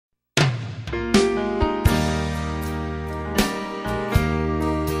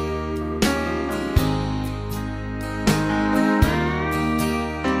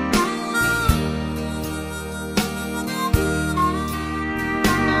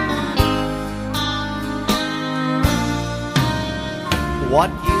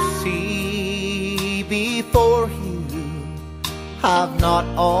What you see before you, I've not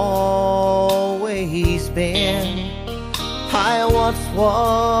always been. I once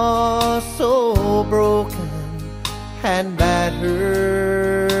was so broken and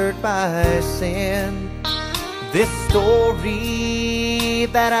battered by sin. This story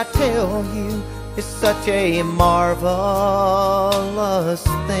that I tell you is such a marvelous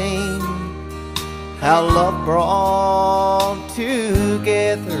thing. How love brought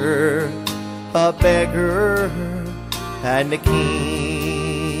together a beggar and a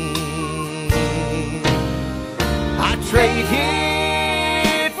king. I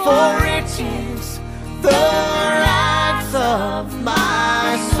traded for riches the rags of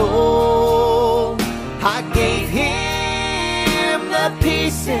my soul. I gave him the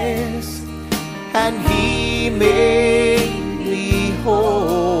pieces and he made me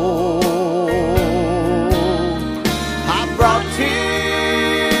whole. I brought to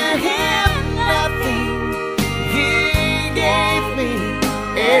him nothing, he gave me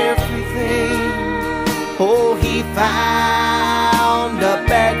everything. Oh, he found a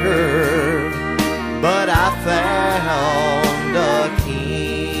beggar, but I found a king.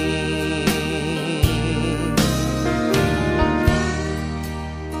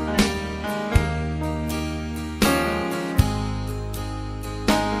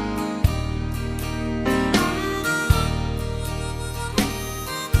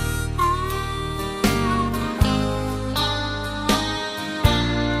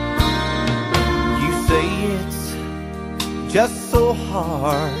 You say it's just so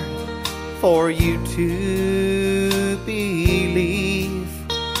hard for you to believe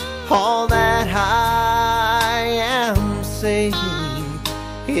all that I am saying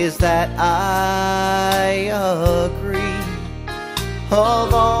is that I agree.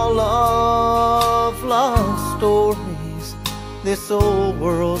 Of all of love stories this old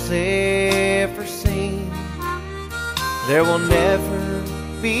world's ever seen, there will never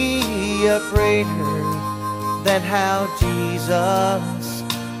be a greater than how Jesus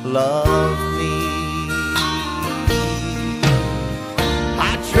loved me.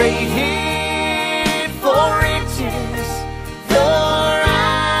 I traded for riches the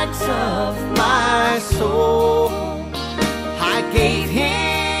rags of my soul. I gave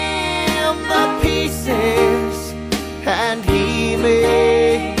him the pieces and he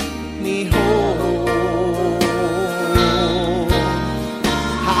made me whole.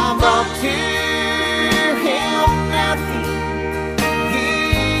 I brought to him nothing, he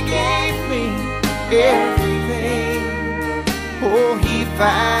gave me everything. Oh, he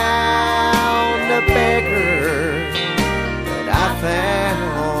found a beggar, but I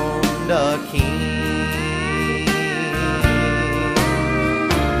found a king.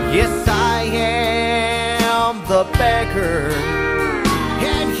 Yes, I am the beggar